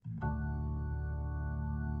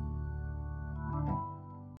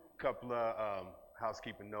couple of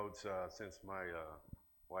housekeeping notes since my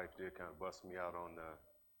wife did kind of bust me out on the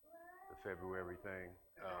February thing.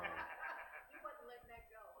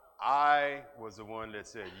 I was the one that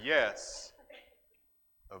said yes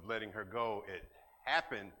of letting her go. It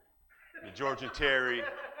happened to George and Terry,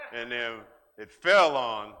 and then it fell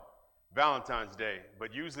on Valentine's Day.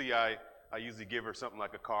 But usually I usually give her something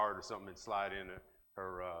like a card or something and slide in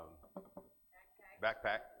her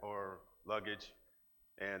backpack or luggage.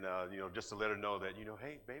 And, just to let her know that,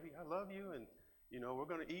 hey, baby, I love you. And, we're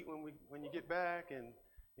going to eat when you get back. And,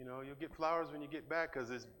 you'll get flowers when you get back,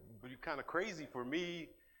 because it's kind of crazy for me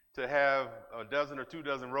to have a dozen or 2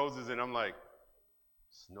 dozen roses. And I'm like,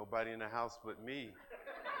 there's nobody in the house but me.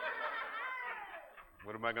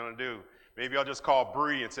 What am I going to do? Maybe I'll just call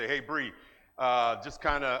Bree and say, hey, Bree, just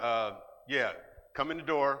kind of, come in the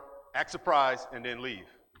door, act surprised, and then leave,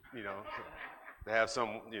 to have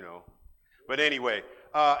some, But anyway,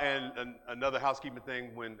 and another housekeeping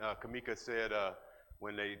thing, when Kamika said,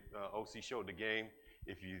 when they OC showed the game,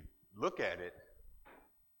 if you look at it,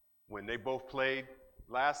 when they both played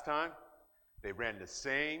last time, they ran the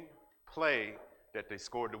same play that they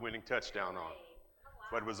scored the winning touchdown on,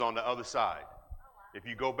 but it was on the other side. If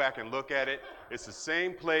you go back and look at it, it's the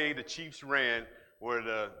same play the Chiefs ran where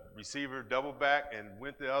the receiver doubled back and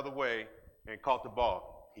went the other way and caught the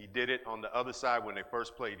ball. He did it on the other side when they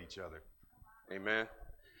first played each other. Amen.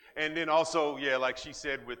 And then also, like she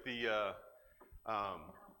said, with the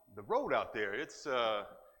road out there, it's a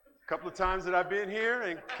couple of times that I've been here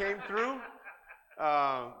and came through.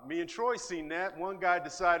 Me and Troy seen that. One guy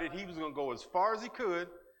decided he was going to go as far as he could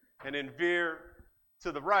and then veer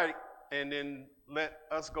to the right and then let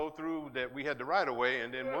us go through that we had the right of way.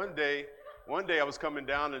 And then one day I was coming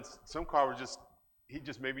down and some car was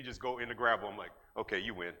maybe just go in to grab him. I'm like, okay,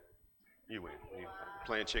 you win. You win.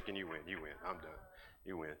 Playing chicken, you win. I'm done.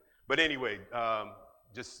 You win. But anyway,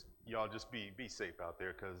 y'all just be safe out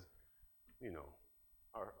there, because,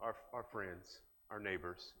 our friends, our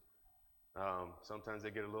neighbors, sometimes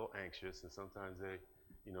they get a little anxious, and sometimes they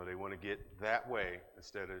want to get that way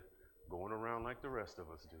instead of going around like the rest of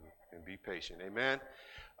us do, and be patient. Amen.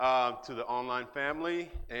 To the online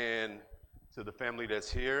family and to the family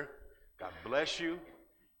that's here, God bless you.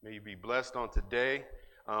 May you be blessed on today.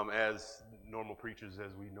 As normal preachers,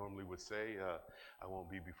 as we normally would say, I won't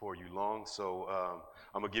be before you long. So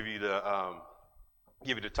I'm gonna give you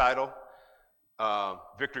the title,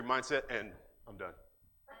 Victory Mindset, and I'm done.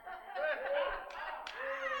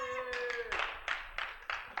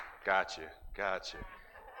 Gotcha.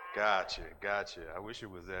 I wish it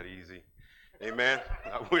was that easy. Amen.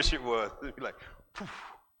 I wish it was. It'd be like,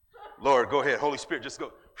 Lord, go ahead. Holy Spirit, just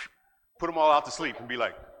go. Put them all out to sleep and be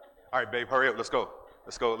like, all right, babe, hurry up. Let's go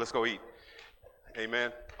eat.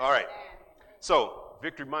 Amen. All right. So,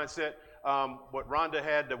 Victory Mindset. What Rhonda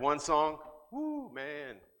had, the one song,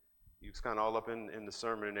 man, he was kind of all up in the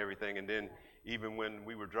sermon and everything. And then even when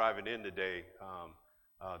we were driving in today,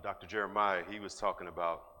 Dr. Jeremiah, he was talking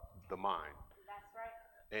about the mind. That's right.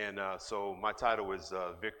 And so my title is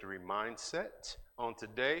Victory Mindset on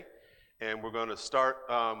today. And we're going to start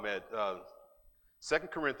at 2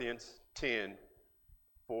 Corinthians 10,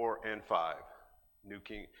 4 and 5.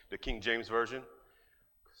 The King James Version.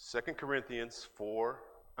 2 Corinthians 10,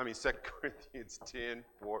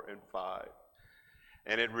 4 and 5.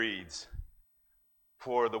 And it reads,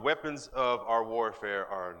 for the weapons of our warfare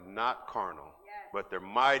are not carnal, but they're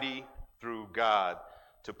mighty through God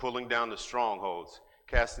to pulling down the strongholds,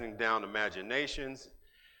 casting down imaginations,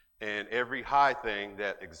 and every high thing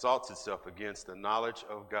that exalts itself against the knowledge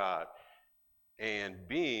of God, and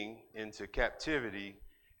being into captivity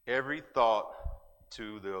every thought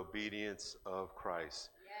to the obedience of Christ.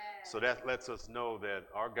 Yes. So that lets us know that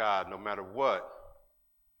our God, no matter what,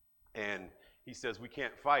 and he says we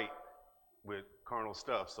can't fight with carnal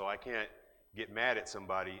stuff, so I can't get mad at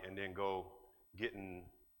somebody and then go get in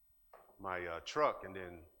my truck and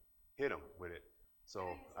then hit them with it.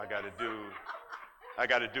 So I got to do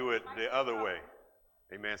it the other way.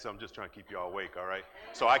 Amen. So I'm just trying to keep y'all awake, all right?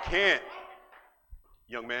 So I can't,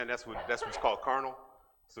 young man, that's what's called carnal.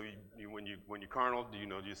 So when you're carnal, you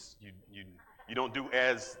don't do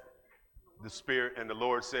as the Spirit and the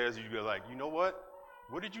Lord says. You go like, you know what?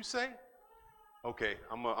 What did you say? Okay,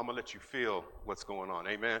 I'm gonna let you feel what's going on.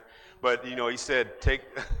 Amen. But he said, take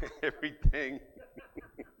everything,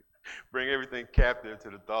 bring everything captive to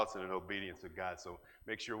the thoughts and in obedience of God. So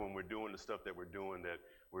make sure when we're doing the stuff that we're doing it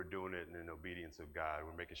in obedience of God.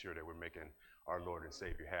 We're making sure that we're making our Lord and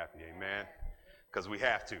Savior happy. Amen. Because we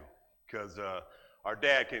have to. Because our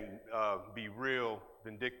dad can be real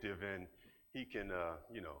vindictive, and he can,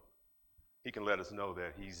 he can let us know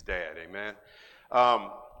that he's dad. Amen.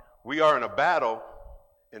 We are in a battle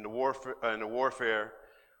in the warfare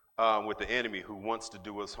with the enemy who wants to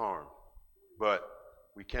do us harm. But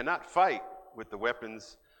we cannot fight with the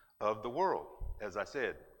weapons of the world. As I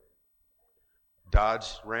said, Dodge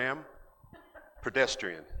Ram,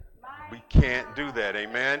 pedestrian. We can't do that.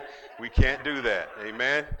 Amen. We can't do that.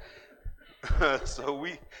 Amen. So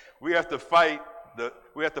we have to fight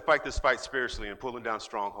this fight spiritually and pulling down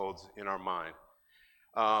strongholds in our mind.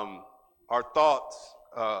 Our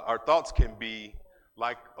thoughts can be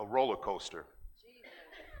like a roller coaster.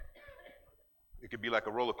 It could be like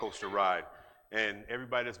a roller coaster ride. And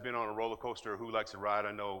everybody that's been on a roller coaster who likes to ride,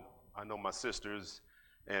 I know my sisters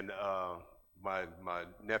and my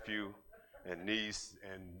nephew and niece,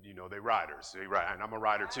 and they riders. They ride, and I'm a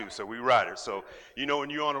rider too, so we riders. So when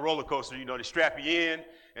you're on a roller coaster, they strap you in,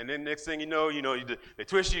 and then next thing you know, they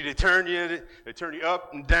twist you, they turn you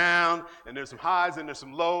up and down, and there's some highs and there's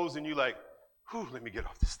some lows, and you're like, whew, let me get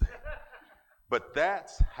off this thing. But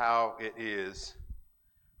that's how it is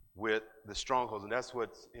with the strongholds, and that's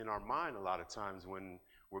what's in our mind a lot of times when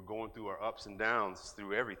we're going through our ups and downs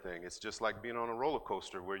through everything. It's just like being on a roller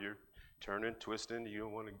coaster where you're turning, twisting.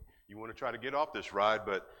 You want to try to get off this ride,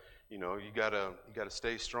 but you gotta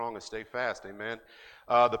stay strong and stay fast. Amen.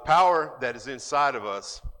 The power that is inside of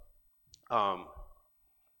us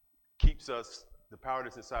keeps us. The power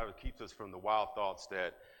that's inside of us keeps us from the wild thoughts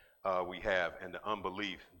that we have and the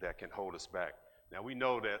unbelief that can hold us back. Now we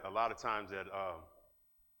know that a lot of times that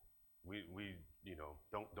we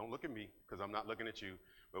don't look at me because I'm not looking at you,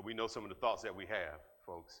 but we know some of the thoughts that we have,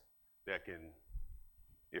 folks, that can,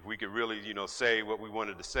 if we could really say what we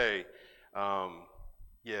wanted to say,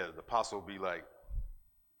 the apostle will be like,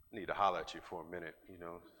 I need to holler at you for a minute.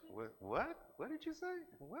 What did you say?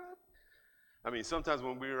 What? I mean, sometimes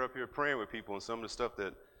when we're up here praying with people and some of the stuff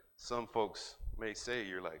that some folks may say,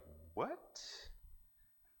 you're like, what?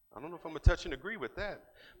 I don't know if I'm going to touch and agree with that.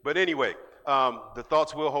 But anyway, the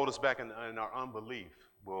thoughts will hold us back, and our unbelief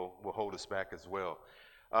will hold us back as well.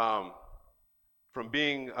 From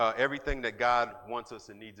being everything that God wants us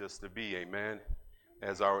and needs us to be, amen,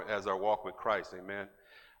 as our walk with Christ, amen.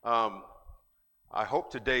 I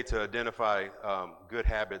hope today to identify good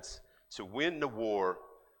habits to win the war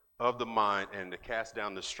of the mind and to cast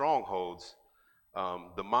down the strongholds.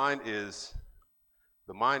 The mind is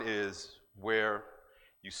where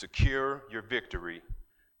you secure your victory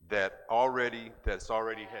that already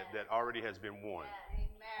has been won.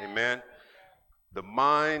 Amen. The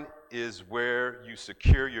mind is where you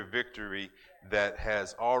secure your victory that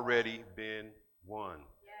has already been won.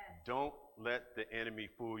 Don't let the enemy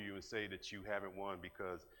fool you and say that you haven't won,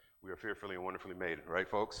 because we are fearfully and wonderfully made, right,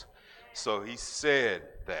 folks? So he said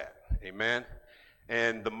that. Amen.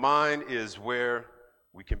 And the mind is where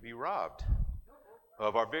we can be robbed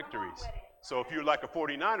of our victories. So if you're like a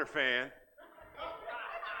 49er fan,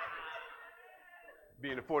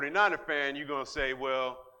 being a 49er fan, you're going to say,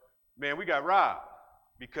 well, man, we got robbed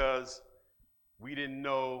because we didn't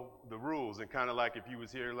know the rules. And kind of like if you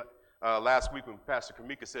was here last week when Pastor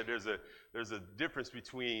Kamika said there's a difference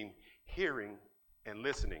between hearing and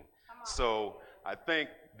listening. So I think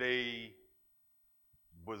they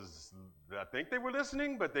were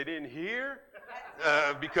listening, but they didn't hear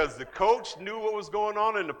because the coach knew what was going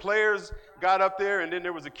on and the players got up there, and then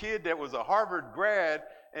there was a kid that was a Harvard grad.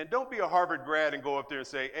 And don't be a Harvard grad and go up there and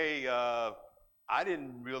say, hey, I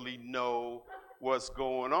didn't really know what's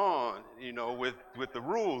going on, with the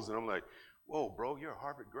rules. And I'm like, whoa, bro, you're a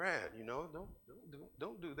Harvard grad,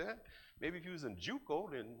 don't do that. Maybe if you was in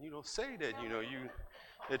JUCO, then, say that, you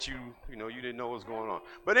didn't know what's going on.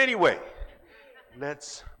 But anyway,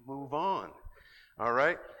 let's move on. All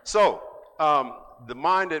right. So the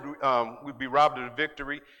mind that would be robbed of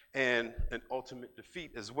victory and an ultimate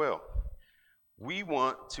defeat as well. We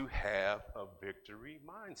want to have a victory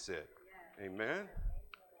mindset. Amen.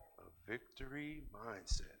 A victory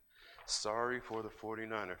mindset. Sorry for the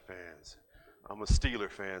 49er fans. I'm a Steeler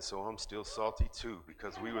fan, so I'm still salty too,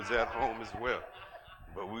 because we was at home as well.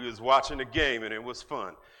 But we was watching the game and it was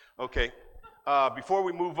fun. Okay. Before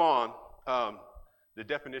we move on, the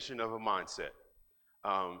definition of a mindset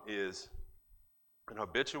is an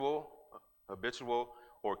habitual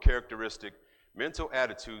or characteristic mental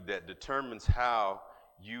attitude that determines how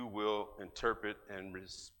you will interpret and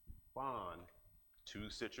respond to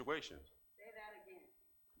situations. Say that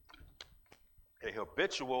again. A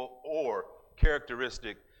habitual or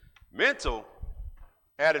characteristic mental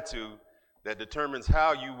attitude that determines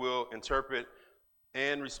how you will interpret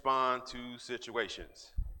and respond to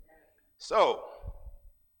situations. So,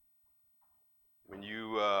 when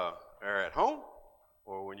you are at home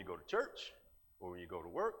or when you go to church, or when you go to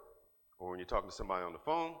work, or when you're talking to somebody on the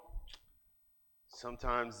phone,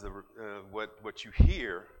 sometimes what you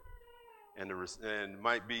hear and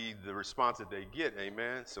might be the response that they get,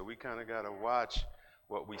 amen? So we kind of got to watch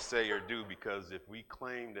what we say or do, because if we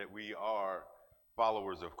claim that we are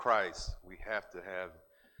followers of Christ, we have to have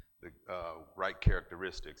the right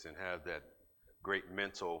characteristics and have that great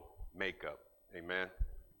mental makeup, amen?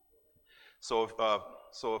 So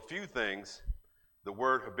a few things. The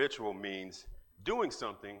word habitual means doing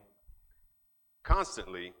something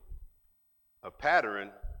constantly, a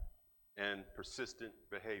pattern, and persistent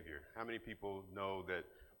behavior. How many people know that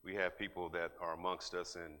we have people that are amongst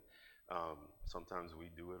us, and sometimes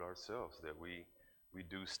we do it ourselves, that we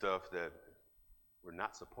do stuff that we're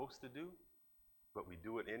not supposed to do, but we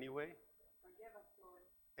do it anyway? Forgive us, Lord.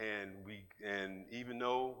 And even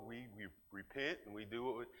though we repent and we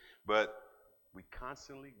do it, but we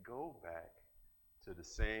constantly go back to the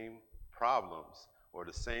same problems or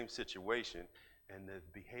the same situation, and the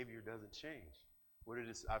behavior doesn't change. What it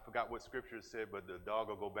is, I forgot what scripture it said, but the dog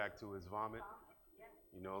will go back to his vomit.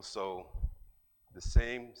 You know, so the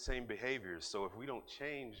same behaviors. So if we don't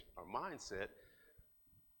change our mindset,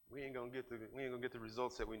 we ain't gonna get the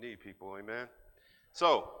results that we need, people. Amen.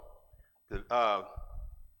 So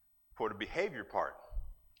for the behavior part,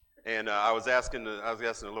 and I was asking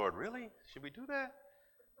the Lord, really? Should we do that?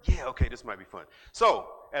 Yeah, okay, this might be fun. So,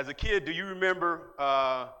 as a kid, do you remember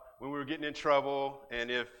when we were getting in trouble, and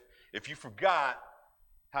if you forgot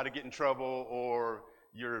how to get in trouble, or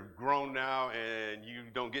you're grown now and you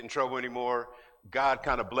don't get in trouble anymore, God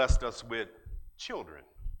kind of blessed us with children,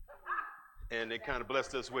 and it kind of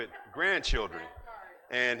blessed us with grandchildren,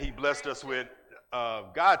 and he blessed us with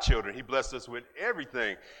godchildren. He blessed us with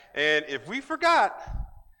everything. And if we forgot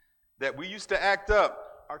that we used to act up,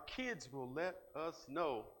 our kids will let us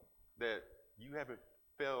know that you haven't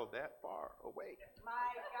fell that far away. My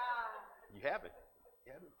God. You haven't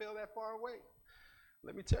fell that far away.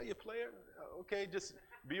 Let me tell you, player, okay, just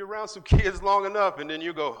be around some kids long enough, and then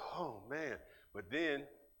you go, oh, man. But then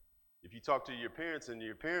if you talk to your parents and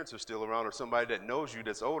your parents are still around, or somebody that knows you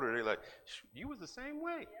that's older, they're like, you was the same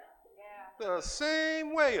way. Yeah. The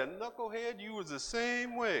same way. A knucklehead, you was the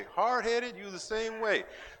same way. Hard-headed, you was the same way.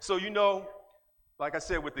 So, you know, like I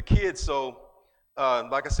said, with the kids, so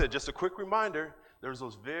like I said, just a quick reminder, there's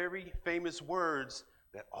those very famous words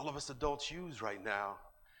that all of us adults use right now,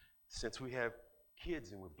 since we have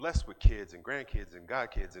kids and we're blessed with kids and grandkids and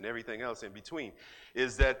godkids and everything else in between,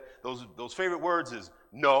 is that those favorite words is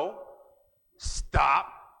no,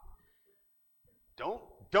 stop,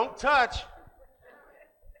 don't touch,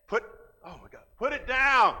 put it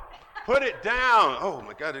down, oh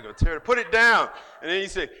my God, they're gonna tear it, put it down, and then you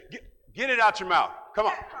say, get it out your mouth, come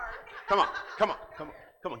on,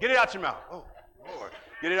 get it out your mouth, oh Lord,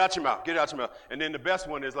 get it out your mouth, and then the best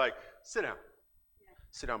one is like, sit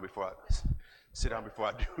down before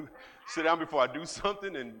I do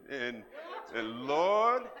something, and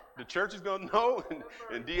Lord, the church is gonna know,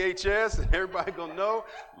 and DHS and everybody gonna know.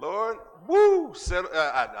 Lord, woo!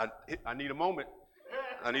 I need a moment.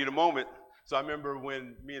 So I remember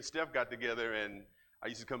when me and Steph got together, and I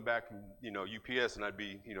used to come back from UPS, and I'd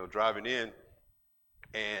be driving in,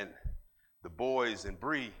 and the boys and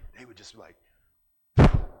Bree, they would just like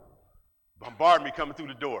bombard me coming through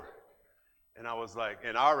the door. And I was like,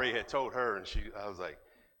 and I already had told her, and I was like,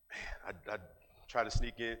 man, I'd try to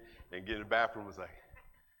sneak in and get in the bathroom. I was like,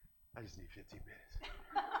 I just need 15 minutes.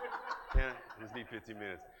 I just need 15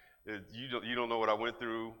 minutes. You don't know what I went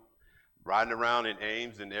through riding around in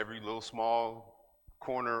Ames and every little small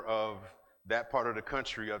corner of that part of the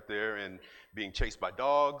country up there, and being chased by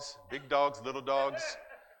dogs, big dogs, little dogs.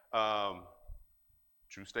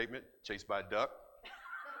 True statement, chased by a duck.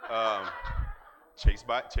 Chased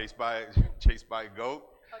by a goat.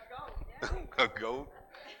 A goat.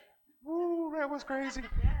 Woo, that was crazy.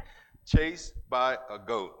 Chased by a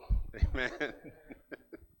goat. Amen.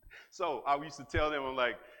 So I used to tell them, I'm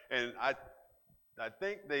like, and I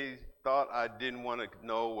think they thought I didn't want to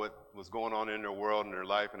know what was going on in their world and their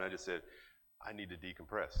life, and I just said, I need to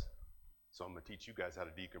decompress. So I'm going to teach you guys how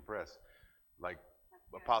to decompress. Like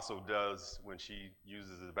Apostle does when she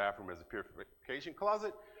uses the bathroom as a purification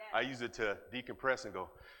closet. I use it to decompress and go,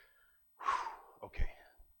 okay.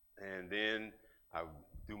 And then I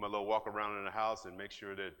do my little walk around in the house and make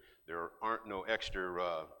sure that there aren't no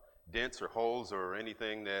extra dents or holes or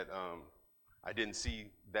anything that I didn't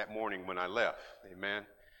see that morning when I left. Amen.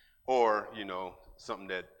 Or, something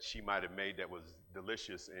that she might have made that was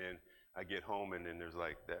delicious, and I get home and then there's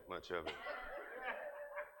like that much of it.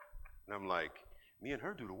 And I'm like, me and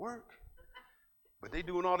her do the work, but they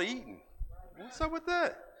doing all the eating. What's up with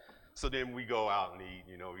that? So then we go out and eat,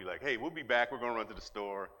 we're like, hey, we'll be back. We're going to run to the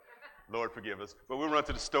store. Lord forgive us. But we'll run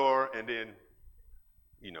to the store and then,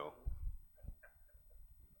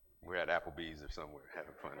 we're at Applebee's or somewhere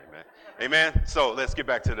having fun, amen. Amen. So let's get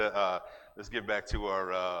back to our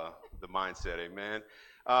the mindset, amen.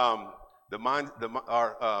 But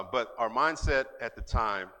our mindset at the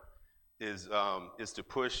time is to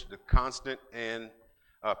push the constant and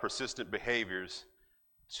persistent behaviors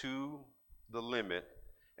to the limit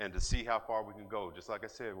and to see how far we can go. Just like I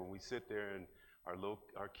said, when we sit there and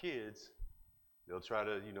our kids, they'll try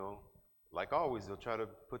to, like always, they'll try to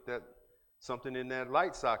put something in that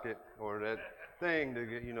light socket or that thing to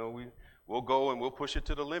get, we'll go and we'll push it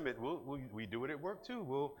to the limit. We do it at work too.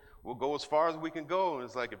 We'll go as far as we can go. And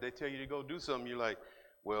it's like if they tell you to go do something, you're like,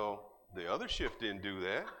 well, the other shift didn't do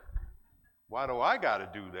that. Why do I got to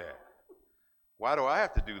do that? Why do I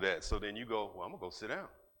have to do that? So then you go, well, I'm going to go sit down.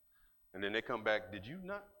 And then they come back, did you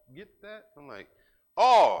not get that? I'm like,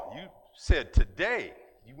 oh, you said today.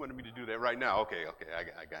 You wanted me to do that right now. Okay,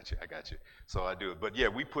 I got you. So I do it. But yeah,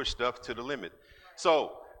 we push stuff to the limit.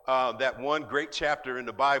 So that one great chapter in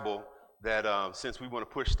the Bible that since we want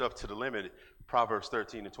to push stuff to the limit, Proverbs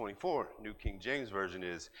 13:24, New King James Version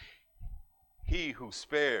is, he who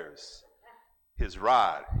spares his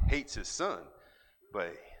rod hates his son,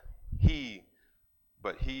 but he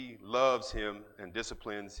loves him and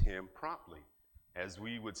disciplines him promptly. As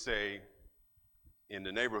we would say in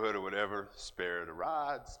the neighborhood or whatever, spare the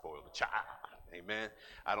rod, spoil the child. Amen.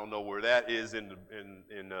 I don't know where that is in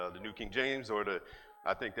the New King James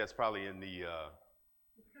I think that's probably in the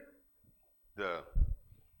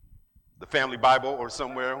Family Bible or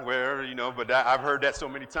somewhere where, but I've heard that so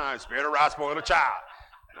many times, spare the rod, spoil the child.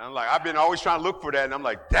 And I'm like, I've been always trying to look for that, and I'm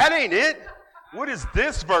like, that ain't it. What is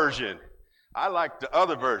this version? I like the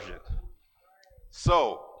other version.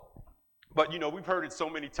 So, but we've heard it so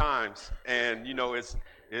many times, and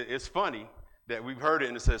it's funny that we've heard it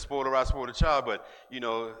and it says spoil the rod, spoil the child, but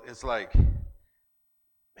it's like,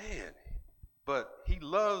 man, but he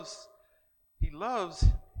loves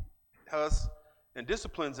us and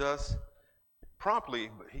disciplines us promptly,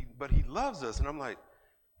 but he loves us. And I'm like,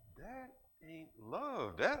 that ain't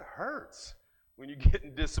love. That hurts when you get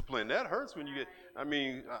in discipline. That hurts when you get, I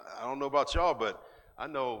don't know about y'all, but I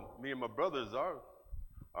know me and my brothers, our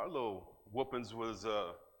little whoopings was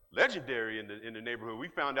legendary in the neighborhood. We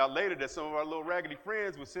found out later that some of our little raggedy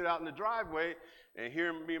friends would sit out in the driveway and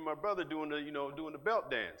hear me and my brother doing the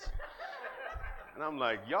belt dance. And I'm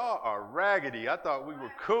like, y'all are raggedy. I thought we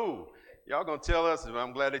were cool. Y'all gonna tell us, and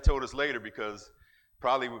I'm glad they told us later, because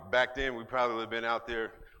probably back then we probably would have been out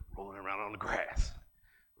there rolling around on the grass,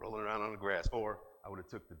 or I would have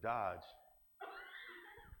took the Dodge.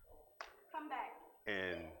 Come back.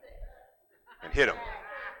 And hit him.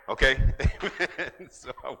 Okay?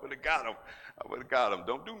 So I would have got him.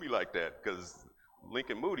 Don't do me like that, because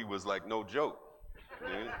Lincoln Moody was like no joke.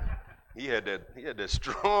 Man. He had that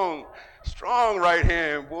strong right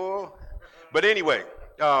hand, boy. But anyway,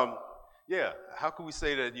 yeah, how can we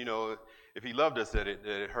say that, if he loved us, that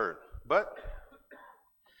it hurt? But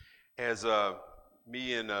as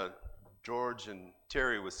me and George and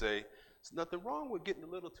Terry would say, there's nothing wrong with getting a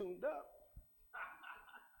little tuned up.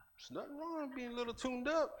 There's nothing wrong with being a little tuned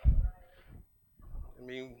up.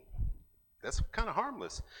 That's kind of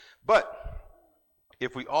harmless. But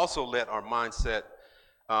if we also let our mindset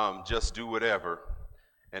just do whatever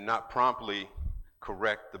and not promptly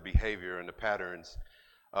correct the behavior and the patterns,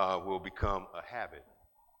 will become a habit.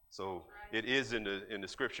 So it is in the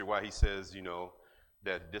scripture why he says,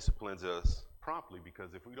 that disciplines us promptly,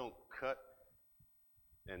 because if we don't cut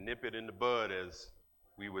and nip it in the bud, as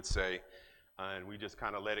we would say, and we just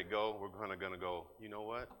kind of let it go, we're going to go, you know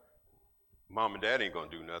what? Mom and dad ain't going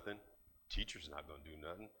to do nothing. Teacher's not going to do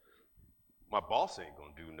nothing. My boss ain't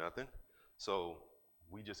going to do nothing. So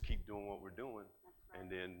we just keep doing what we're doing, and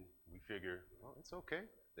then we figure, oh, it's okay.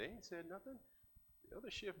 They ain't said nothing. The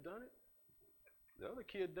other shift done it. The other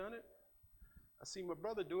kid done it. I seen my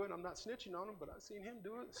brother do it. I'm not snitching on him, but I seen him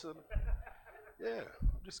do it. So yeah,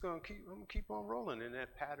 I'm gonna keep on rolling, and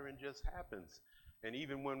that pattern just happens. And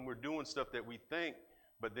even when we're doing stuff that we think,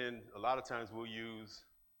 but then a lot of times we'll use,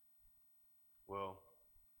 well,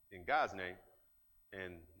 in God's name,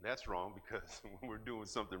 and that's wrong, because when we're doing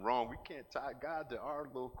something wrong, we can't tie God to our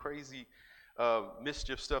little crazy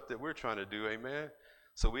mischief stuff that we're trying to do, amen?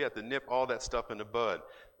 So we have to nip all that stuff in the bud.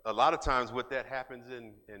 A lot of times what that happens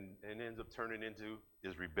and ends up turning into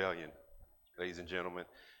is rebellion, ladies and gentlemen.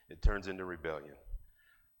 It turns into rebellion.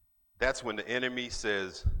 That's when the enemy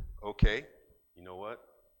says, okay, you know what?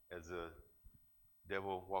 As the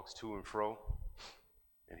devil walks to and fro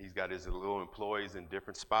and he's got his little employees in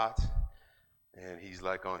different spots, and he's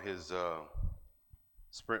like on his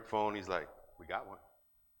Sprint phone. He's like, we got one.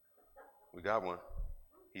 We got one.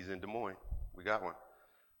 He's in Des Moines. We got one.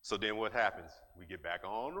 So then what happens? We get back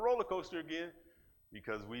on the roller coaster again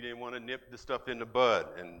because we didn't want to nip the stuff in the bud.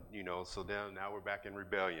 And, so now we're back in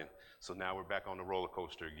rebellion. So now we're back on the roller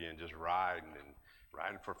coaster again, just riding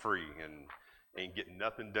for free and ain't getting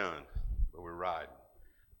nothing done, but we're riding.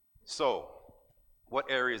 So what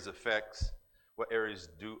areas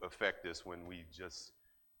do affect us when we just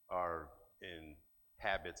are in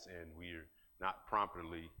habits and we're not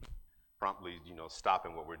promptly,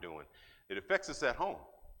 stopping what we're doing? It affects us at home,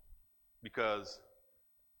 because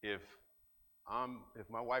if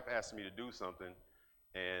my wife asks me to do something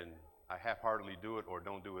and I half-heartedly do it or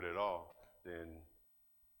don't do it at all, then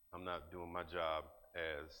I'm not doing my job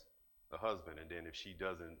as a husband. And then if she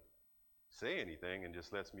doesn't say anything and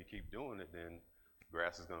just lets me keep doing it, then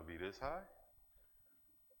grass is going to be this high.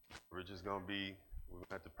 We're going to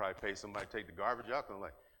have to probably pay somebody to take the garbage out. I'm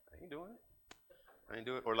like, I ain't doing it.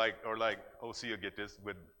 Or like OC will get this,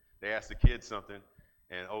 they ask the kids something,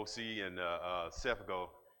 and OC and Seth go,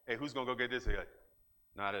 hey, who's going to go get this? They're like,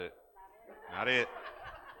 not it.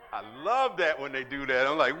 I love that when they do that.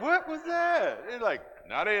 I'm like, what was that? They're like,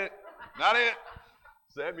 not it.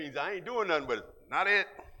 So that means I ain't doing nothing, but not it.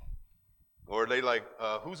 Or they like,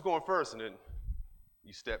 who's going first? And then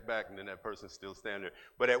you step back, and then that person's still standing there.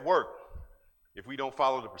 But at work, if we don't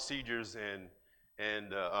follow the procedures and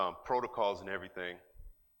protocols and everything,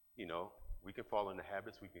 we can fall into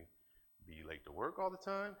habits. We can be late to work all the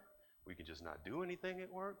time. We can just not do anything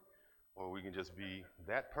at work. Or we can just be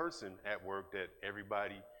that person at work that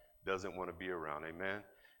everybody doesn't want to be around. Amen?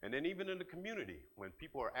 And then even in the community, when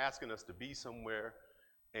people are asking us to be somewhere,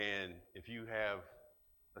 and if you have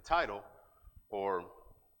a title or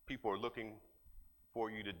people are looking for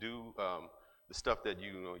you to do the stuff that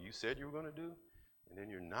you said you were going to do, and then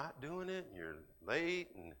you're not doing it, and you're late,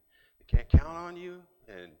 and they can't count on you.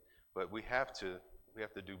 But we have to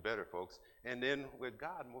do better, folks. And then with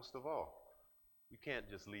God, most of all, we can't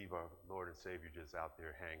just leave our Lord and Savior just out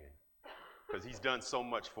there hanging, because he's done so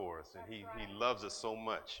much for us, and he loves us so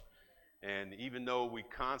much. And even though we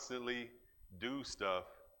constantly do stuff,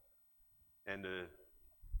 and the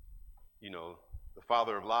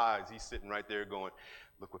father of lies, he's sitting right there going,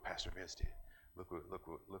 look what Pastor Vince did. Look what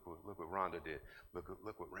Rhonda did. Look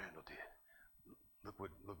what Randall did. Look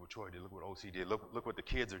what Troy did. Look what OC did. Look what the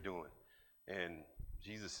kids are doing. And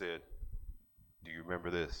Jesus said, do you remember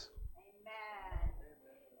this? Amen.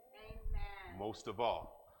 Most of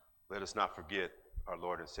all, let us not forget our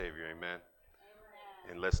Lord and Savior. Amen.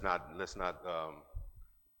 And let's not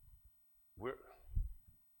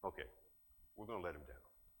we're going to let him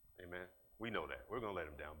down. Amen. We know that. We're going to let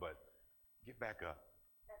him down, but get back up.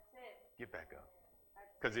 That's it. Get back up.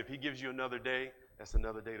 Because if he gives you another day, that's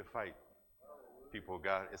another day to fight. People of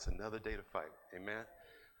God, it's another day to fight. Amen.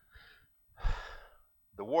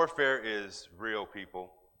 The warfare is real,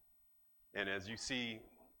 people. And as you see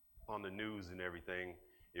on the news and everything,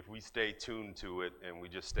 if we stay tuned to it and we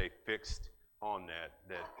just stay fixed on that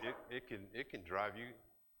it can drive you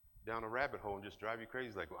down a rabbit hole and just drive you crazy.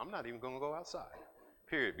 It's like, well, I'm not even going to go outside,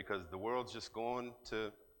 period, because the world's just going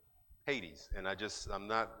to Hades, and I just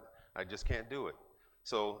can't do it.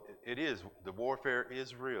 So the warfare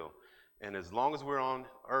is real. And as long as we're on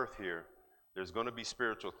earth here, there's going to be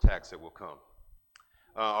spiritual attacks that will come.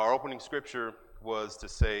 Our opening scripture was to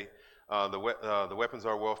say the weapons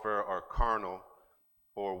of our warfare are carnal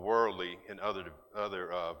or worldly in other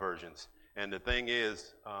versions. And the thing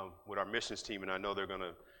is, with our missions team, and I know they're going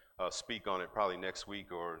to speak on it probably next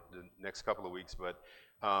week or the next couple of weeks, but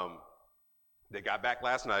they got back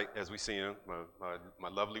last night, as we seen them, my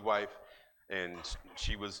lovely wife, and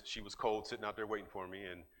she was cold, sitting out there waiting for me,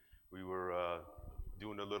 and we were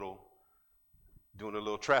doing a little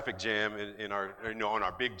traffic jam in our on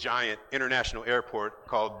our big giant international airport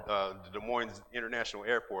called the Des Moines International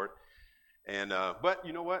Airport, and but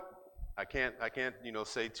you know what? I can't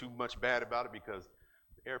say too much bad about it, because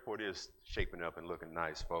the airport is shaping up and looking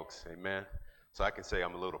nice, folks. Amen. So I can say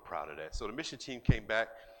I'm a little proud of that. So the mission team came back,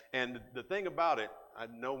 and the thing about it, I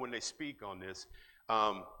know when they speak on this,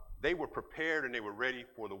 they were prepared and they were ready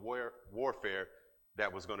for the warfare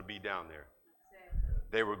that was going to be down there.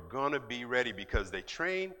 They were going to be ready because they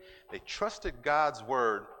trained, they trusted God's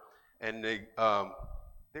word, and they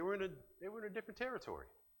were in a different territory.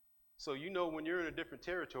 So when you're in a different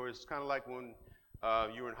territory, it's kind of like when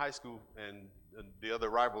you were in high school and the other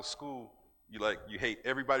rival school, you hate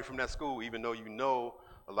everybody from that school, even though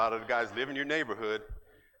a lot of the guys live in your neighborhood,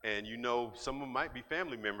 and some of them might be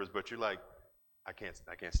family members, but you're like, I can't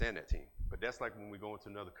stand that team. But that's like when we go into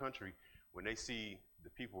another country, when they see the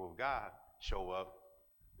people of God show up,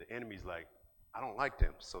 the enemy's like, I don't like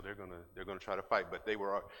them, so they're gonna try to fight. But they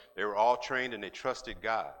were all trained and they trusted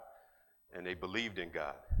God and they believed in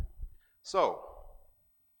God. So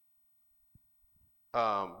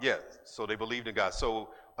so they believed in God. So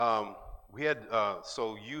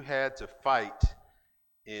so you had to fight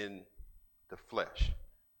in the flesh,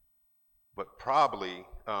 but probably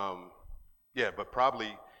you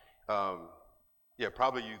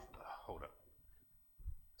hold up.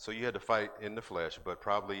 So you had to fight in the flesh, but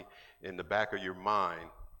probably in the back of your mind.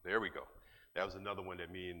 There we go. That was another one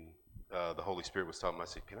that me and the Holy Spirit was talking about.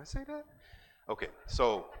 I said, can I say that? Okay,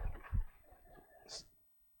 so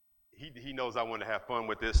he knows I want to have fun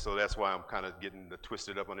with this, so that's why I'm kind of getting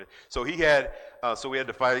twisted up on it. So we had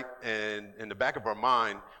to fight, and in the back of our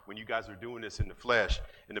mind, when you guys were doing this in the flesh,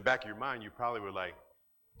 in the back of your mind, you probably were like,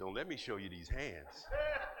 don't let me show you these hands.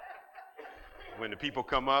 When the people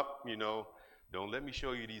come up, don't let me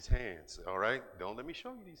show you these hands, all right? Don't let me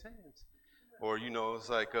show you these hands. Or, it's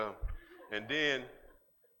like, and then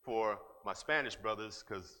for my Spanish brothers,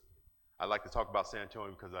 because I like to talk about San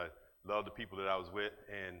Antonio because I love the people that I was with,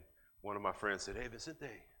 and one of my friends said, hey, Vicente,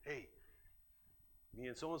 hey, me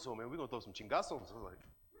and so-and-so, man, we're going to throw some chingazos. I was like,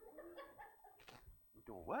 we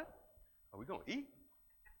doing what? Are we going to eat?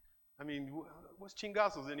 I mean, what's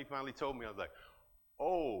chingazos? Then he finally told me. I was like,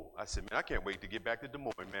 oh. I said, man, I can't wait to get back to Des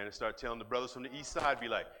Moines, man, and start telling the brothers from the east side, be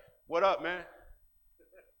like, what up, man?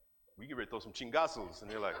 We get ready to throw some chingazos. And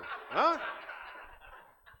they're like, huh?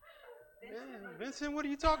 Man, Vincent, what are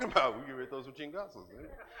you talking about? We get ready to throw some chingazos.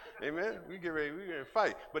 Hey, man, we get ready to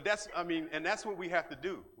fight. But that's what we have to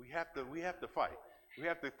do. We have to fight. We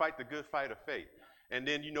have to fight the good fight of faith. And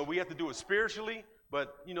then, we have to do it spiritually,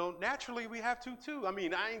 but, naturally we have to too. I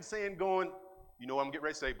mean, I ain't saying going, what I'm getting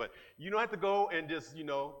ready to say, but you don't have to go and just,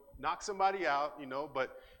 knock somebody out,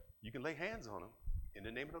 but you can lay hands on them in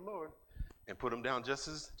the name of the Lord and put them down just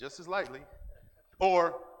as lightly.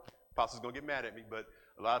 Or, Apostle's going to get mad at me, but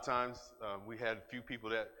a lot of times we had a few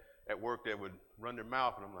people that at work that would run their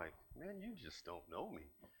mouth, and I'm like, man, you just don't know me.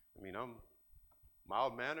 I mean, I'm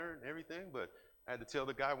mild-mannered and everything, but I had to tell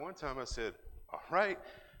the guy one time, I said, all right,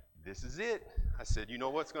 this is it. I said, you know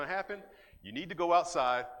what's going to happen? You need to go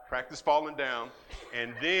outside, practice falling down,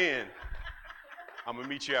 and then I'm going to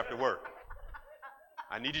meet you after work.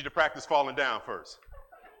 I need you to practice falling down first,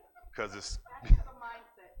 because it's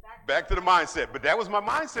back to the mindset. But that was my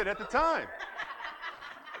mindset at the time.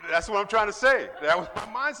 That's what I'm trying to say. That was my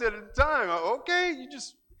mindset at the time. Okay,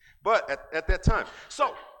 but at that time.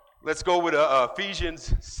 So let's go with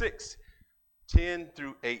Ephesians 6:10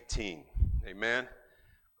 through 18. Amen.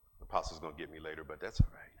 The apostle's going to get me later, but that's all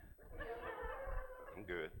right. I'm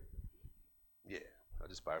good. Yeah, I'll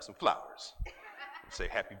just buy her some flowers. Say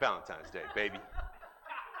Happy Valentine's Day, baby.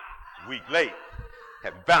 A week late.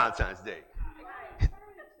 Happy Valentine's Day.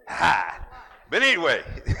 Ha! But anyway.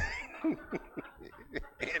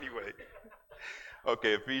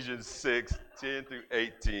 Okay, Ephesians 6:10 through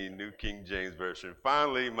 18, New King James Version.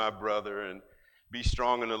 Finally, my brethren, be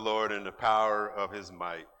strong in the Lord and the power of his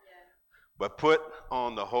might. But put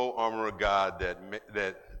on the whole armor of God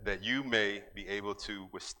that you may be able to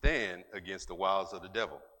withstand against the wiles of the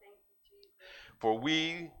devil. For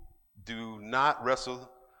we do not wrestle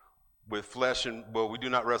against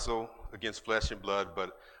flesh and blood,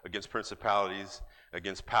 but against principalities,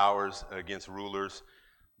 against powers, against rulers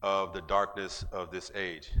of the darkness of this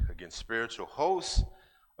age, against spiritual hosts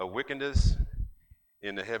of wickedness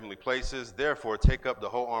in the heavenly places. Therefore, take up the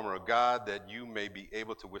whole armor of God that you may be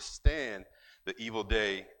able to withstand the evil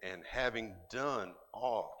day, and having done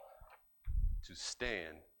all to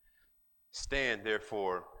stand. Stand,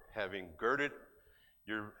 therefore, having girding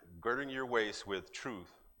your waist with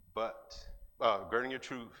truth, girding your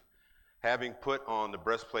truth, having put on the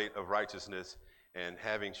breastplate of righteousness, and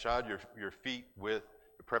having shod your feet with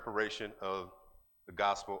the preparation of the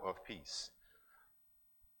gospel of peace.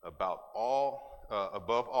 Above all,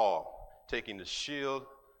 taking the shield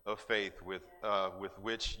of faith with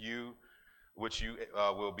which you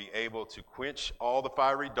will be able to quench all the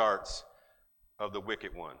fiery darts of the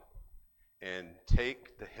wicked one, and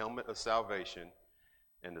take the helmet of salvation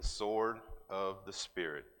and the sword of the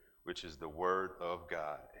Spirit, which is the word of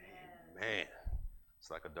God. Amen.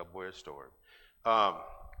 It's like a double-edged sword.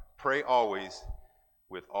 Pray always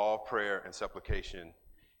with all prayer and supplication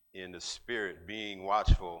in the Spirit, being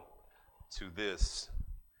watchful to this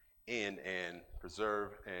end, and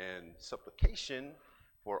preserve and supplication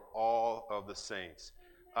for all of the saints.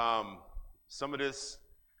 Some of this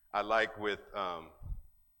I like with, the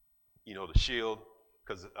shield,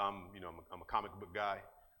 because I'm a comic book guy,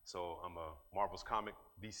 so I'm a Marvel's comic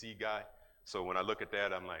DC guy. So when I look at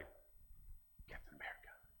that, I'm like, Captain America,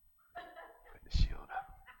 put the shield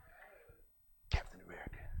up. Captain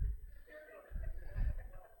America.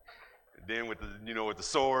 And then with the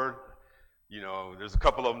sword, there's a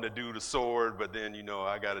couple of them that do the sword, but then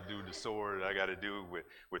I got to do the sword. I got to do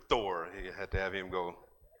with Thor. You had to have him go.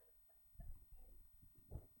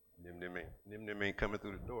 Them ain't coming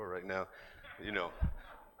through the door right now,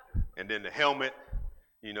 And then the helmet,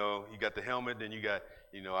 you got the helmet. Then you got,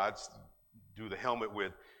 I do the helmet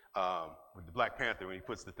with the Black Panther when he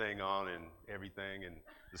puts the thing on and everything. And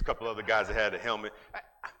there's a couple other guys that had a helmet.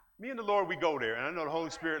 Me and the Lord, we go there, and I know the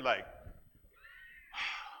Holy Spirit like,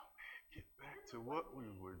 get back to what we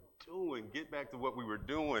were doing. Get back to what we were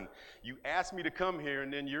doing. You asked me to come here,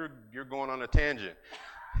 and then you're going on a tangent.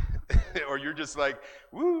 Or you're just like,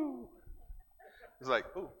 woo. It's like,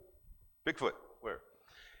 ooh, Bigfoot, where?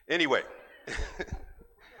 Anyway,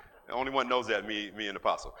 the only one knows that, me and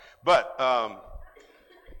Apostle. But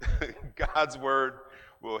God's word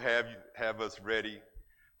will have us ready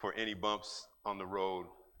for any bumps on the road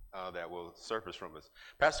that will surface from us.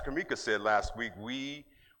 Pastor Kamika said last week, we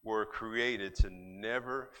were created to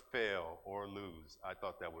never fail or lose. I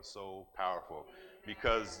thought that was so powerful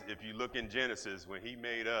because if you look in Genesis, when he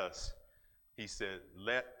made us, he said,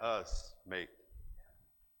 let us make.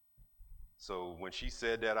 So when she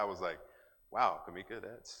said that, I was like, wow, Kamika,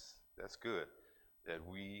 that's good, that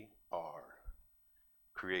we are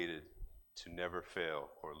created to never fail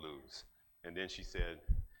or lose. And then she said,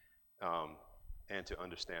 and to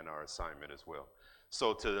understand our assignment as well.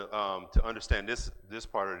 So to understand this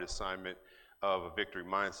part of the assignment of a victory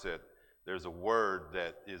mindset, there's a word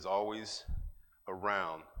that is always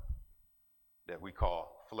around that we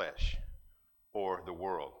call flesh or the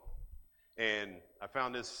world. And I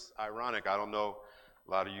found this ironic. I don't know,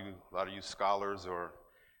 a lot of you scholars, or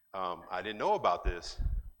I didn't know about this,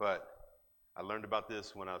 but I learned about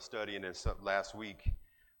this when I was studying it last week.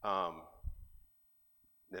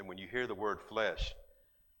 Then when you hear the word flesh,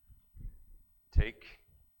 take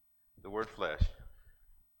the word flesh,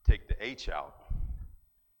 take the H out,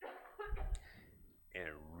 and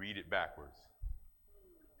read it backwards.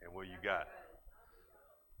 And what you got?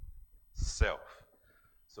 Self.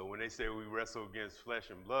 So when they say we wrestle against flesh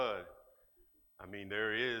and blood, I mean,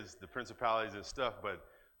 there is the principalities and stuff, but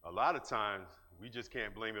a lot of times we just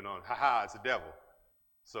can't blame it on, it's the devil.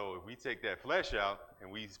 So if we take that flesh out and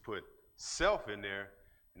we put self in there,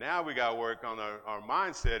 now we got to work on our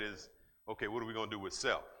mindset is, okay, what are we going to do with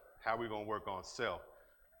self? How are we going to work on self?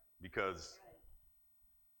 Because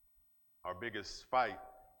our biggest fight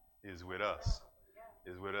is with us.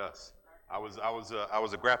 I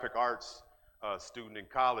was a graphic arts student in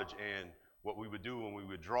college, and what we would do when we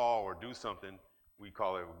would draw or do something, we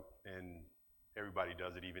call it, and everybody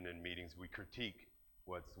does it even in meetings, we critique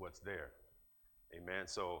what's there. Amen.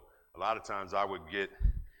 So a lot of times I would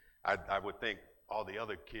think all the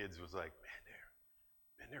other kids was like,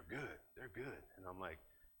 man, they're good. And I'm like,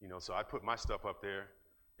 so I put my stuff up there,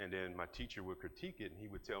 and then my teacher would critique it, and he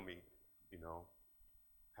would tell me,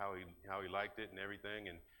 how he liked it and everything.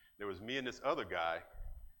 And there was me and this other guy.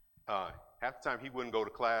 Half the time he wouldn't go to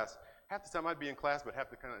class. Half the time I'd be in class, but half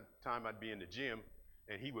the time I'd be in the gym,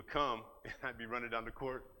 and he would come, and I'd be running down the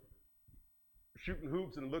court, shooting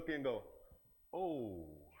hoops, and look and go, oh,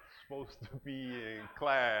 supposed to be in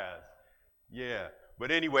class. Yeah.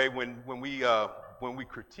 But anyway, when we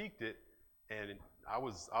critiqued it, and I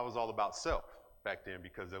was all about self back then,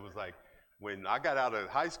 because it was like, when I got out of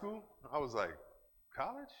high school, I was like,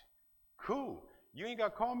 college? Cool. You ain't got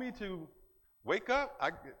to call me to wake up.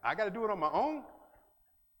 I got to do it on my own.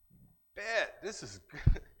 Bet. This is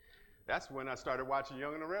good. That's when I started watching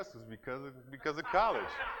Young and the Restless because of college.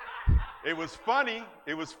 It was funny.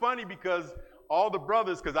 It was funny because all the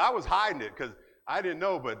brothers, because I was hiding it, because I didn't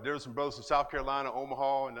know, but there were some brothers from South Carolina,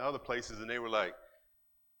 Omaha, and other places, and they were like,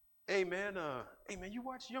 hey man, you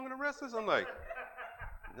watch Young and the Restless? I'm like,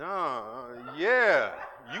 no, yeah.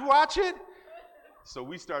 You watch it? So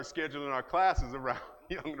we start scheduling our classes around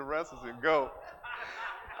Young and the Restless and go.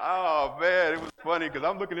 Oh man, it was funny because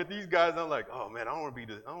I'm looking at these guys and I'm like, oh man, I don't want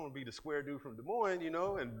to be the square dude from Des Moines,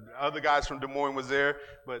 and other guys from Des Moines was there,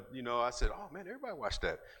 but I said, oh man, everybody watched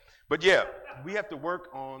that. But yeah, we have to work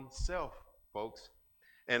on self, folks.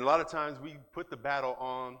 And a lot of times we put the battle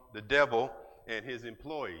on the devil and his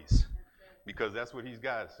employees, because that's what he's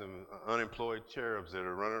got, some unemployed cherubs that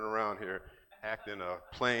are running around here acting a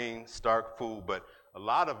plain, stark fool. But a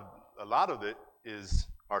lot of it is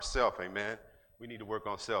ourself, amen. We need to work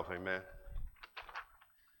on self, amen.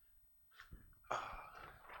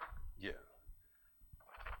 Yeah.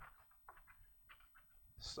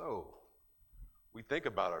 So, we think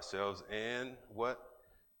about ourselves and what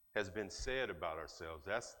has been said about ourselves.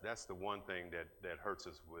 That's the one thing that hurts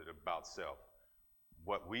us about self.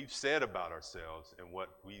 What we've said about ourselves and what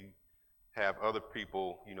we have other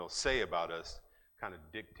people, say about us kind of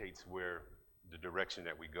dictates where the direction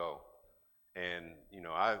that we go. And,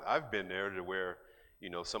 I've been there to where,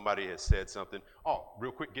 somebody has said something. Oh,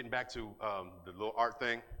 real quick, getting back to the little art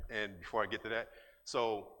thing, and before I get to that.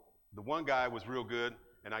 So the one guy was real good,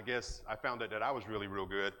 and I guess I found out that I was really real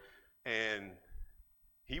good, and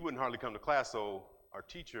he wouldn't hardly come to class. So our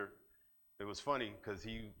teacher, it was funny because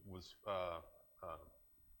he was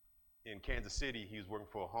in Kansas City. He was working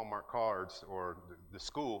for Hallmark Cards or the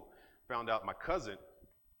school. Found out my cousin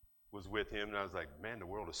was with him, and I was like, man, the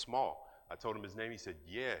world is small. I told him his name. He said,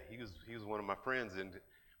 yeah, he was one of my friends.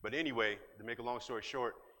 But anyway, to make a long story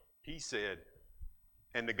short, he said,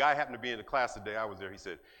 and the guy happened to be in the class the day I was there. He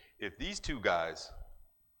said, if these two guys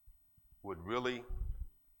would really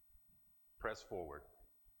press forward,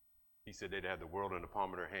 he said they'd have the world in the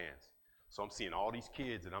palm of their hands. So I'm seeing all these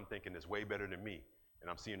kids, and I'm thinking it's way better than me. And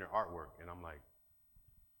I'm seeing their artwork, and I'm like,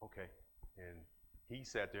 okay. And he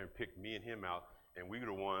sat there and picked me and him out, and we were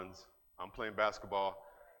the ones. I'm playing basketball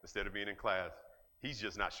instead of being in class. He's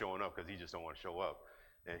just not showing up because he just don't want to show up.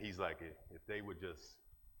 And he's like, if they would just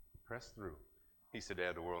press through, he said they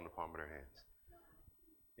had the world in the palm of their hands.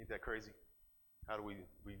 Ain't that crazy? How do we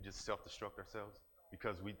just self-destruct ourselves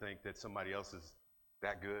because we think that somebody else is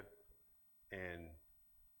that good? And,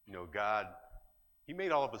 God, he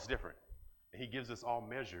made all of us different. And he gives us all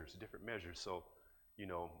measures, different measures. So,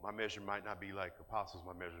 my measure might not be like Apostles.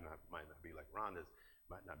 My measure might not be like Rhonda's.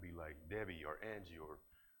 Might not be like Debbie or Angie or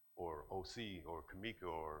OC or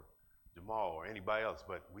Kamika or Jamal or anybody else.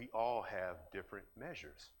 But we all have different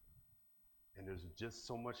measures. And there's just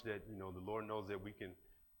so much that, the Lord knows that we can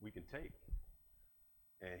take.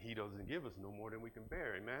 And he doesn't give us no more than we can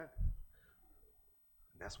bear. Amen?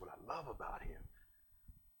 And that's what I love about him.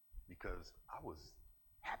 Because I was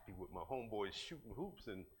happy with my homeboys shooting hoops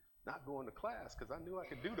and not going to class because I knew I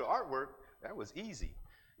could do the artwork. That was easy.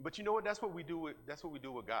 But you know what? That's what we do with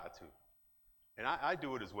God too. And I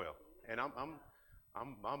do it as well. And I'm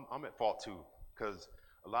at fault too, because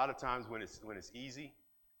a lot of times when it's easy,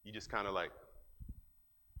 you just kind of like,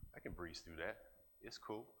 I can breeze through that. It's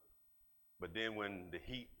cool. But then when the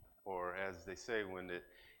heat, or as they say, when the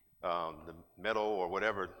metal or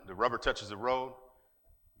whatever, the rubber touches the road,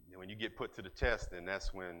 when you get put to the test, then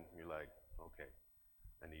that's when you're like, okay,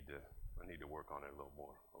 I need to work on it a little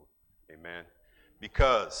more. Amen.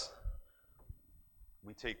 Because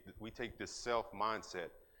we take this self mindset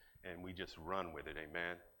and we just run with it.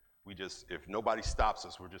 Amen. If nobody stops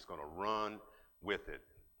us, we're just going to run with it.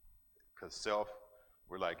 Because self,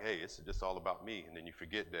 we're like, hey, it's just all about me. And then you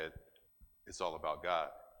forget that it's all about God.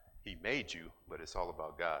 He made you, but it's all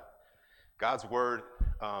about God. God's word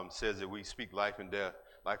says that we speak life and death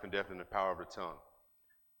in the power of the tongue.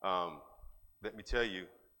 Let me tell you,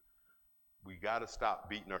 we got to stop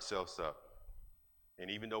beating ourselves up. And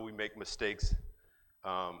even though we make mistakes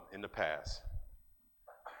in the past,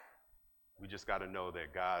 we just got to know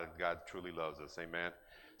that God truly loves us. Amen.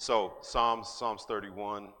 So Psalms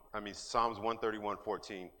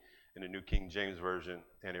 131:14 in the New King James Version,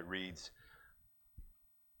 and it reads,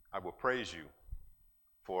 I will praise you,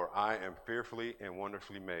 for I am fearfully and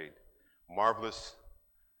wonderfully made. Marvelous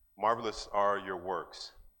are your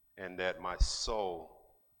works, and that my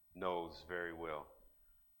soul knows very well.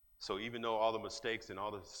 So even though all the mistakes and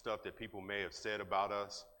all the stuff that people may have said about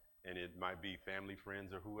us, and it might be family,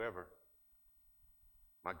 friends, or whoever,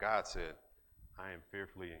 my God said, I am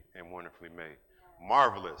fearfully and wonderfully made.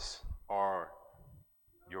 Marvelous are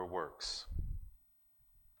your works.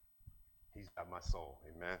 He's got my soul.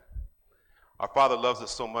 Amen. Our Father loves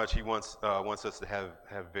us so much, he wants us to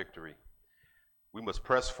have victory. We must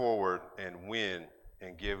press forward and win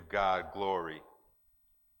and give God glory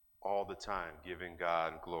all the time, giving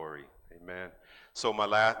God glory. Amen. So my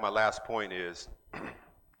last point is,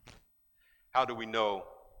 how do I know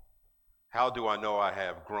I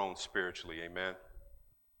have grown spiritually? Amen.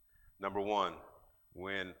 Number one,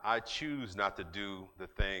 when I choose not to do the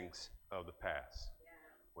things of the past,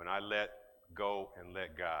 when I let go and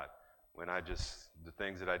let God, the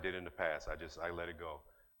things that I did in the past, I let it go.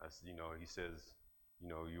 He says,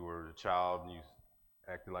 you were a child and you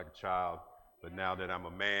acted like a child, but now that I'm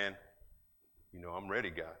a man, I'm ready,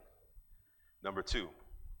 God. Number two,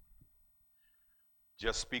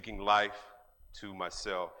 just speaking life to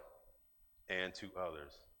myself and to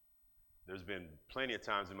others. There's been plenty of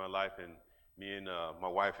times in my life, and me and my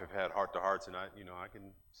wife have had heart-to-hearts, and I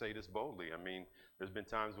can say this boldly. I mean, there's been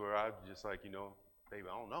times where I've just like, baby,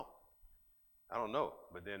 I don't know. I don't know.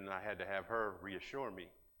 But then I had to have her reassure me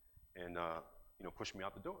and, push me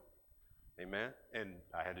out the door. Amen. And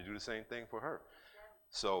I had to do the same thing for her.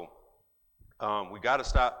 So we got to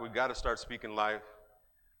stop. We got to start speaking life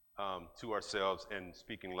to ourselves and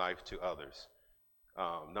speaking life to others.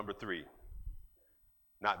 Number 3,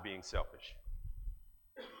 not being selfish.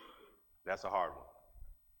 That's a hard one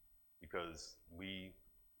because we,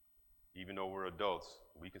 even though we're adults,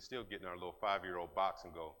 we can still get in our little 5-year-old box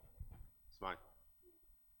and go, it's mine.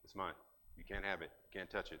 It's mine. You can't have it. You can't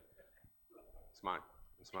touch it. It's mine.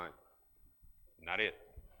 It's mine. Not it.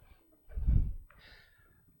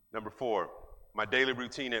 Number 4, my daily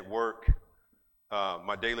routine at work,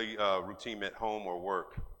 my daily routine at home or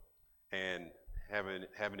work, and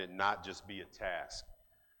having it not just be a task,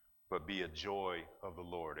 but be a joy of the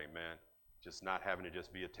Lord, amen. Just not having it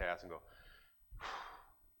just be a task and go,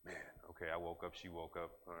 man, okay, I woke up, she woke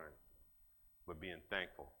up, all right. But being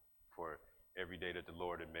thankful for every day that the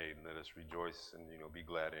Lord had made, and let us rejoice and, be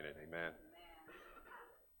glad in it, amen.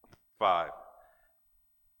 5,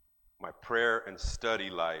 my prayer and study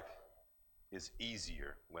life is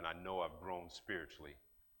easier when I know I've grown spiritually.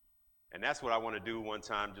 And that's what I want to do one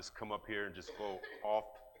time, just come up here and just go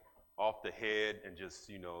off the head and just,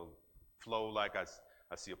 flow like I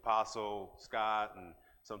see Apostle Scott, and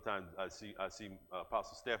sometimes I see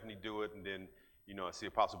Apostle Stephanie do it, and then, I see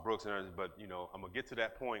Apostle Brooks and others, but, I'm going to get to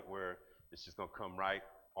that point where it's just going to come right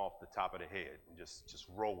off the top of the head and just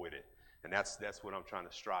roll with it. And that's what I'm trying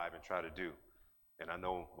to strive and try to do. And I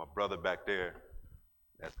know my brother back there,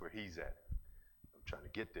 that's where he's at. I'm trying to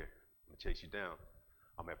get there. I'm going to chase you down.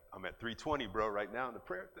 I'm at 320, bro, right now in the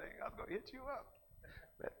prayer thing. I was going to hit you up.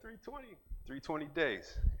 I'm at 320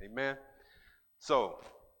 days. Amen. So,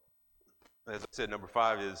 as I said, number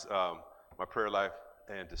 5 is my prayer life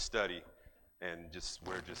and to study, and just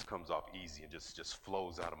where it just comes off easy and just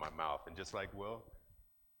flows out of my mouth. And just like,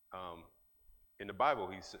 in the Bible,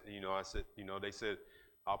 they said,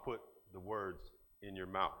 I'll put the words in your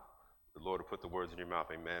mouth. The Lord will put the words in your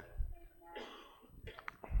mouth. Amen.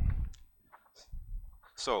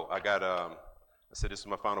 So I got, I said this is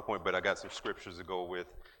my final point, but I got some scriptures to go with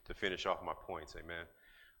to finish off my points. Amen.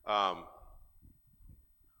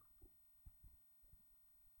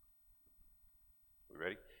 We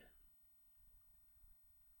ready?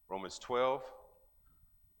 Romans 12,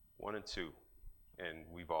 1 and 2. And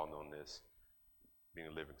we've all known this, being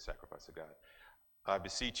a living sacrifice of God. I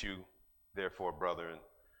beseech you, therefore, brethren,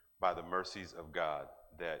 by the mercies of God,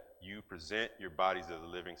 that you present your bodies as a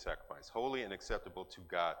living sacrifice, holy and acceptable to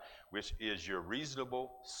God, which is your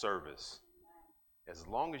reasonable service. As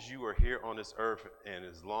long as you are here on this earth, and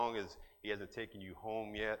as long as he hasn't taken you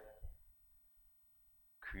home yet,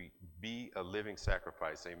 be a living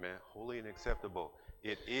sacrifice, amen, holy and acceptable.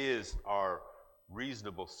 It is our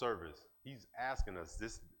reasonable service. He's asking us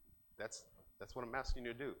this. That's what I'm asking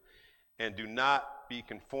you to do. And do not be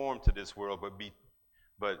conformed to this world,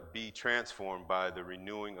 but be transformed by the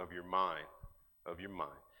renewing of your mind,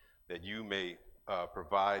 that you may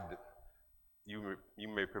provide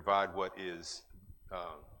what is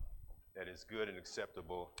that is good and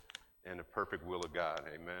acceptable and the perfect will of God.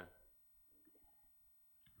 Amen.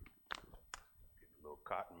 Get a little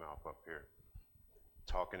cottonmouth up here,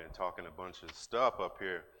 talking a bunch of stuff up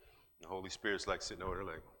here. The Holy Spirit's like sitting over there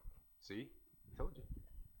like, see, I told you.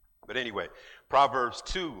 But anyway, Proverbs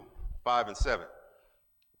 2, 5 and 7,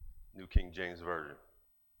 New King James Version.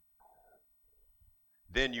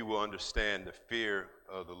 Then you will understand the fear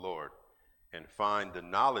of the Lord and find the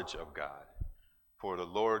knowledge of God. For the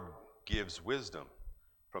Lord gives wisdom.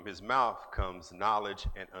 From his mouth comes knowledge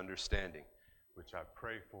and understanding, which I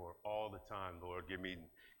pray for all the time. Lord, give me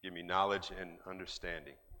knowledge and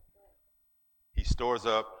understanding. He stores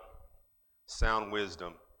up sound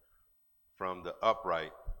wisdom from the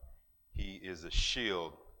upright. He is a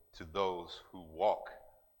shield to those who walk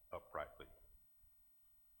uprightly.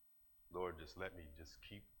 Lord, just let me just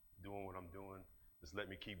keep doing what I'm doing. Just let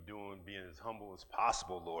me keep being as humble as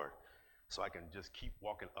possible, Lord, so I can just keep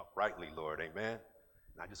walking uprightly, Lord. Amen.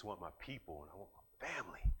 And I just want my people, and I want my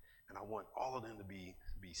family, and I want all of them to be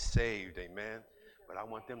saved. Amen. But I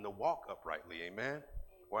want them to walk uprightly. Amen.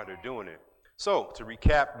 While they're doing it. So to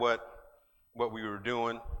recap what we were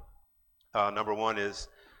doing, number 1 is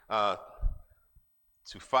to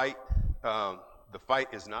fight. The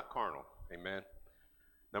fight is not carnal. Amen.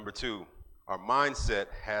 Number 2, our mindset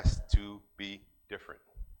has to be different.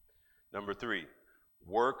 Number 3,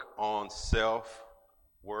 work on self.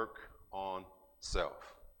 Work on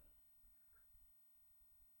self.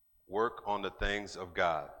 Work on the things of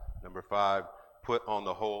God. Number 5, put on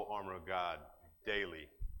the whole armor of God daily.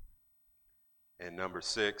 And number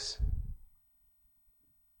 6,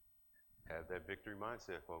 have that victory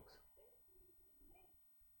mindset, folks.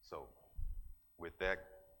 So, with that,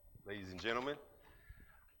 ladies and gentlemen,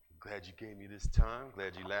 glad you gave me this time.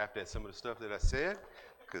 Glad you laughed at some of the stuff that I said,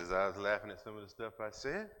 because I was laughing at some of the stuff I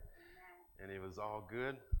said, and it was all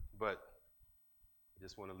good. But I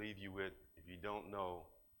just want to leave you with, if you don't know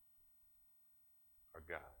our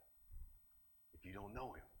God, if you don't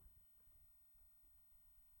know him,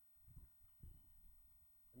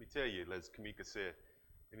 let me tell you, as Kamika said,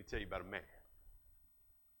 let me tell you about a man.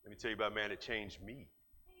 Let me tell you about a man that changed me.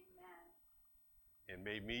 Amen. And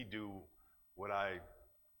made me do what I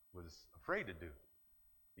was afraid to do,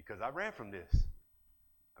 because I ran from this.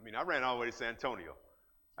 I mean, I ran all the way to San Antonio.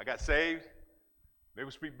 I got saved, Maple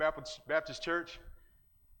Street Baptist Church,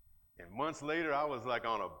 and months later, I was like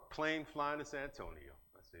on a plane flying to San Antonio.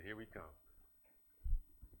 I said, here we come.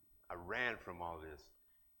 I ran from all this.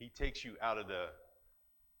 He takes you out of the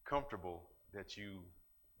comfortable that you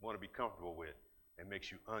want to be comfortable with and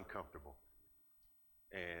makes you uncomfortable.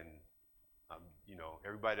 And,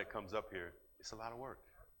 everybody that comes up here, it's a lot of work.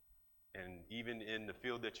 And even in the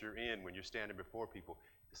field that you're in, when you're standing before people,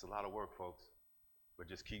 it's a lot of work, folks. But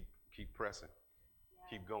just keep pressing,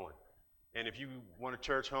 keep going. And if you want a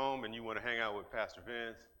church home and you want to hang out with Pastor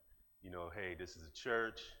Vince, hey, this is a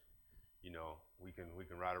church. We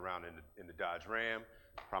can ride around in the Dodge Ram.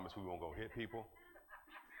 Promise we won't go hit people,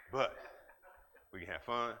 but we can have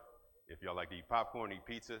fun. If y'all like to eat popcorn, eat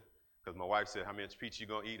pizza, because my wife said, how much pizza you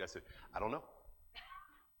gonna eat? I said, I don't know.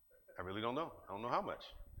 I really don't know. I don't know how much.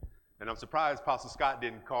 And I'm surprised Apostle Scott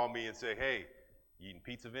didn't call me and say, hey, you eating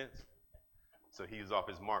pizza, Vince? So he was off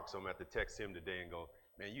his mark, so I'm going to have to text him today and go,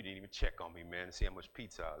 man, you didn't even check on me, man, to see how much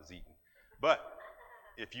pizza I was eating. But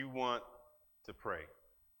if you want to pray,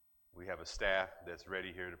 we have a staff that's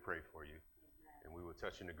ready here to pray for you. And we will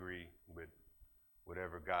touch and agree with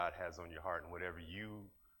whatever God has on your heart and whatever you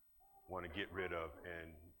want to get rid of.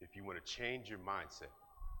 And if you want to change your mindset,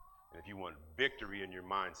 and if you want victory in your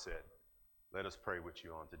mindset, let us pray with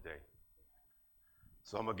you on today.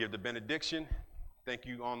 So I'm going to give the benediction. Thank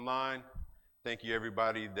you online. Thank you,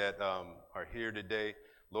 everybody that are here today.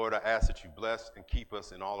 Lord, I ask that you bless and keep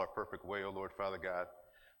us in all our perfect way, oh Lord, Father God.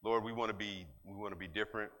 Lord, we want to be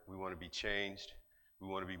different. We want to be changed. We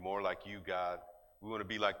want to be more like you, God. We want to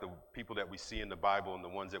be like the people that we see in the Bible and the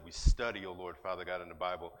ones that we study, oh Lord, Father God, in the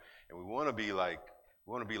Bible. And we want to be like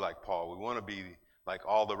Paul. We want to be like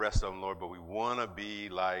all the rest of them, Lord, but we want to be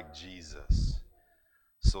like Jesus.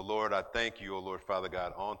 So, Lord, I thank you, oh Lord, Father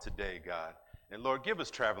God, on today, God. And, Lord, give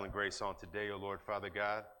us traveling grace on today, oh Lord, Father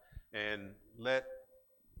God. And let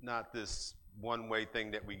not this one-way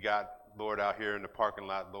thing that we got, Lord, out here in the parking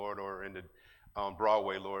lot, Lord, or in the on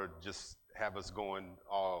Broadway, Lord, just have us going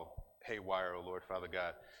all haywire, oh Lord, Father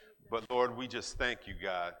God. But, Lord, we just thank you,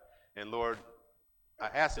 God. And, Lord, I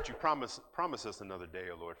ask that you promise us another day,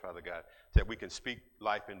 oh Lord, Father God, that we can speak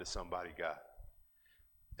life into somebody, God.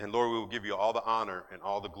 And Lord, we will give you all the honor and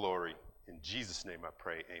all the glory. In Jesus' name I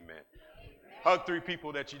pray, amen. Hug 3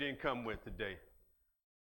 people that you didn't come with today.